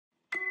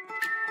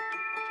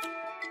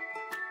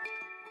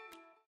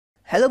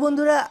Hello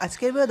বন্ধুরা,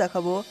 আজকের video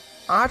দেখাবো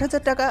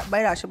 ৮,০০০ টাকা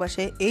বাইরের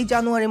আশেপাশে এই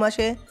জানুয়ারি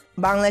মাসে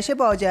বাংলাদেশে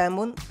পাওয়া যায়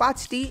এমন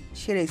 ৫টি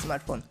সেরা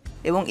স্মার্টফোন।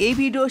 এবং এই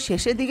ভিডিও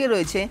শেষের দিকে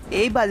রয়েছে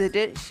এই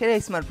বাজেটের সেরা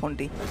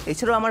স্মার্টফোনটি।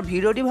 এছাড়াও আমার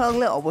ভিডিওটি ভালো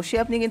লাগলে অবশ্যই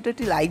আপনি কিন্তু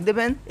একটি লাইক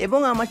দেবেন এবং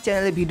আমার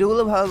চ্যানেলের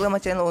ভিডিওগুলো ভালো লাগলে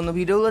আমার চ্যানেল অন্য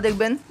ভিডিওগুলো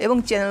দেখবেন এবং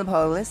চ্যানেল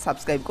ভালো লাগলে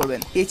সাবস্ক্রাইব করবেন।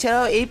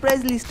 এছাড়াও এই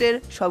প্রাইস লিস্টের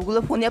সবগুলো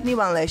ফোনই আপনি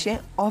বাংলাদেশে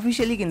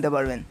অফিসিয়ালি কিনতে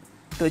পারবেন।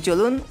 তো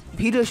চলুন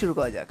ভিডিও শুরু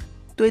করা যাক।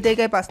 তো এই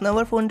তালিকায় ৫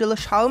 নম্বর ফোনটি হলো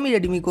Xiaomi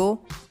Redmi Go।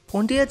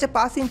 ফোনটি হচ্ছে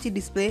 5 ইঞ্চি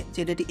ডিসপ্লে,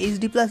 যেটা একটি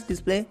HD+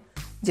 ডিসপ্লে,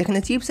 যেখানে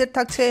চিপসেট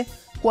থাকছে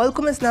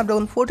কোয়ালকমের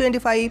স্ন্যাপড্রাগন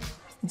 425,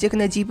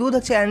 যেখানে জিপিইউ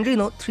থাকছে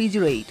Adreno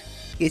 308।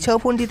 এছাড়াও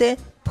ফোনটিতে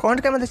ফ্রন্ট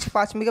ক্যামেরা থাকছে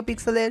 5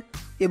 মেগাপিক্সেলের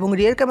এবং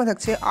রিয়ার ক্যামেরা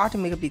থাকছে 8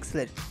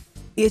 মেগাপিক্সেলের।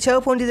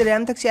 এছাড়াও ফোনটিতে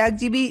র্যাম থাকছে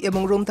 1GB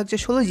এবং রোম থাকছে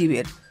 16GB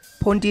এর।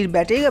 ফোনটির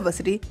ব্যাটারি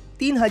ক্যাপাসিটি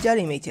 3000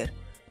 mAh।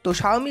 তো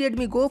Xiaomi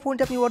Redmi Go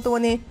ফোনটি আপনি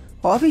বর্তমানে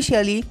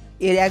অফিসিয়ালি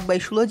এর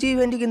 1/16GB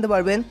ভ্যারিয়েন্টটি কিনতে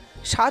পারবেন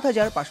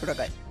 7500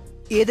 টাকায়।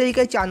 এ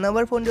তালিকায় 4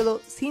 নম্বর ফোনটি হলো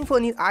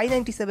Symphony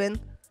i97।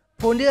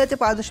 ফোনটি আছে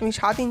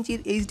 5.7 ইঞ্চির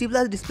HD+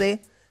 ডিসপ্লে,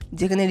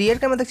 যেখানে রিয়ার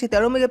ক্যামেরা থাকছে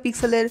 13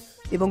 মেগাপিক্সেলের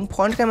এবং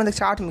ফ্রন্ট ক্যামেরা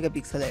থাকছে 8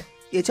 মেগাপিক্সেলের।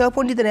 এছাড়াও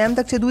ফোনটিতে র্যাম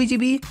থাকছে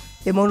 2GB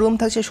এবং রোম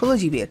থাকছে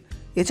 16GB এর।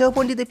 এছাড়াও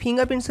ফোনটিতে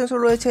ফিঙ্গারপ্রিন্ট সেন্সর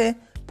রয়েছে।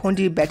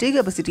 ফোনটির ব্যাটারি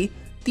ক্যাপাসিটি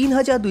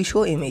 3200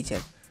 mAh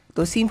এর।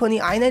 তো Symphony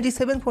i97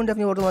 ফোনটি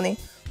আপনি বর্তমানে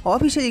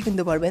অফিসিয়ালি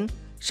কিনতে পারবেন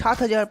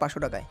 7500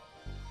 টাকায়।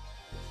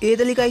 এই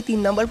তালিকায় 3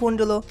 নম্বর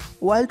ফোনটি হলো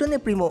Walton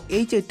Primo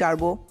H8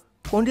 টার্বো।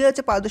 ফোনটি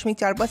আছে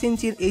 5.45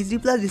 ইঞ্চির HD+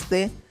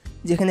 ডিসপ্লে,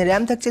 যেখানে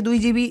র্যাম থাকছে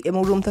 2GB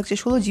এবং রোম থাকছে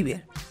 16GB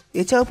এর।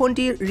 এছাড়াও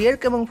ফোনটির রিয়ার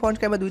এবং ফ্রন্ট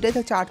ক্যামেরা দুইটাই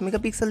থাকছে 8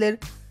 মেগাপিক্সেলের।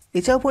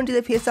 এছাড়াও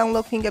ফোনটিতে ফেস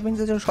আনলক, ফিঙ্গারপ্রিন্ট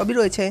সেন্সর সবই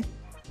রয়েছে।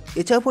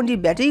 এছাড়াও ফোনটির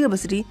ব্যাটারি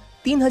ক্যাপাসিটি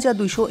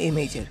 3200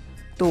 mAh এর।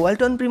 তো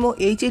Walton Primo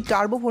H8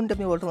 টার্বো ফোনটি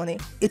আপনি বর্তমানে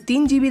এই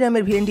 3GB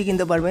র্যামের ভেরিয়েন্টটি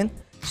কিনতে পারবেন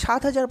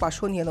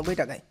 7599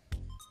 টাকায়।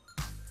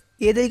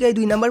 এ তালিকায়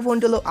 2 নম্বর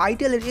ফোনটি হলো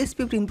Itel এর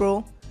S15 Pro।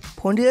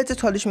 ফোনটি আছে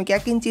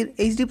 6.1 ইঞ্চির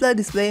HD+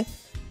 ডিসপ্লে,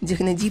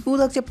 যেখানে জিপিইউ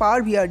থাকছে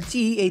PowerVR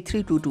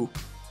G8322।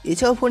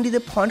 এছাড়াও ফোনটিতে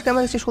ফ্রন্ট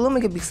ক্যামেরা থাকছে 16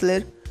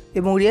 মেগাপিক্সেলের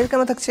এবং রিয়ার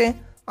ক্যামেরা থাকছে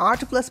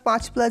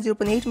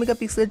 8+5+0.8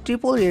 মেগাপিক্সেলের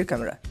ট্রিপল রিয়ার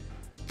ক্যামেরা।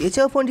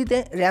 এছাড়াও ফোনটিতে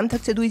র্যাম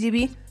থাকছে 2GB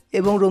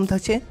এবং রোম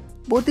থাকছে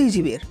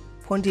 32GB এর।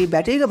 ফোনটির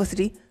ব্যাটারি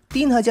ক্যাপাসিটি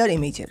 3000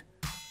 mAh এর।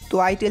 তো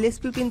Itel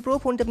S15 Pro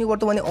ফোনটি আপনি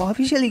বর্তমানে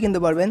অফিসিয়ালি কিনতে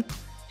পারবেন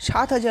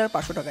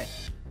 7500 টাকায়।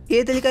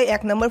 এই তালিকায়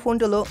 1 নম্বর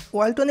ফোনটি হলো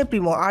Walton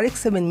Primo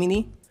RX7 Mini।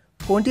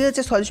 ফোনটি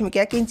হচ্ছে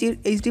 6.1 ইঞ্চির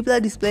HD+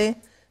 ডিসপ্লে,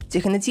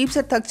 যেখানে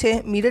চিপসেট থাকছে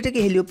MediaTek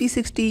Helio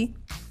P60,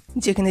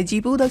 যেখানে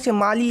জিপিইউ থাকছে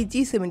Mali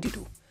G72।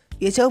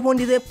 এছাড়াও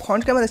ফোনটিতে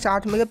ফ্রন্ট ক্যামেরা থাকছে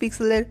 8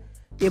 মেগাপিক্সেলের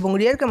এবং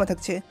রিয়ার ক্যামেরা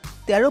থাকছে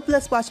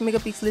 13+5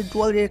 মেগাপিক্সেলের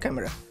ডুয়াল রিয়ার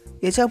ক্যামেরা।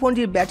 এছাড়াও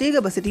ফোনটির ব্যাটারি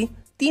ক্যাপাসিটি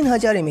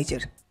 3000 mAh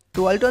এর। তো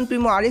Walton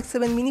Primo RX7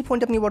 Mini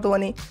ফোনটি আপনি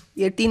বর্তমানে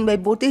এর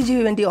 3/32GB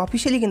ভ্যারিয়েন্টটি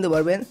অফিসিয়ালি কিনতে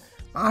পারবেন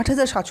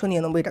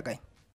 8799 টাকায়।